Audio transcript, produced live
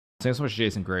Thanks so much,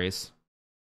 Jason Grace.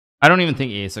 I don't even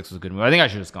think A6 was a good move. I think I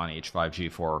should have just gone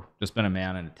H5, G4. Just been a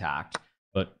man and attacked.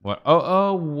 But what?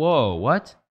 Oh, whoa,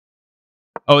 what?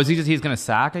 Oh, is he's gonna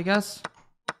sack, I guess?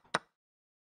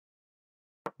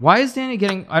 Why is Danny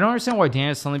getting... I don't understand why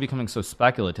Danny is suddenly becoming so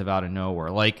speculative out of nowhere.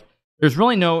 Like, there's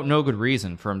really no good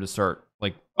reason for him to start,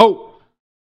 like... Oh!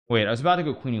 Wait, I was about to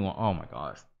go Queen E1. Oh my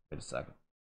gosh. Wait a second.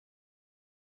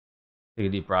 Take a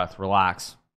deep breath.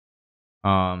 Relax.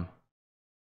 I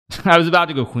was about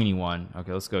to go Queen E1.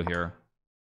 Okay, let's go here.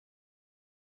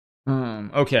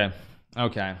 Okay.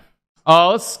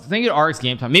 Let's think of Ark's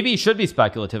game time. Maybe he should be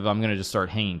speculative. I'm going to just start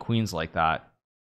hanging queens like that.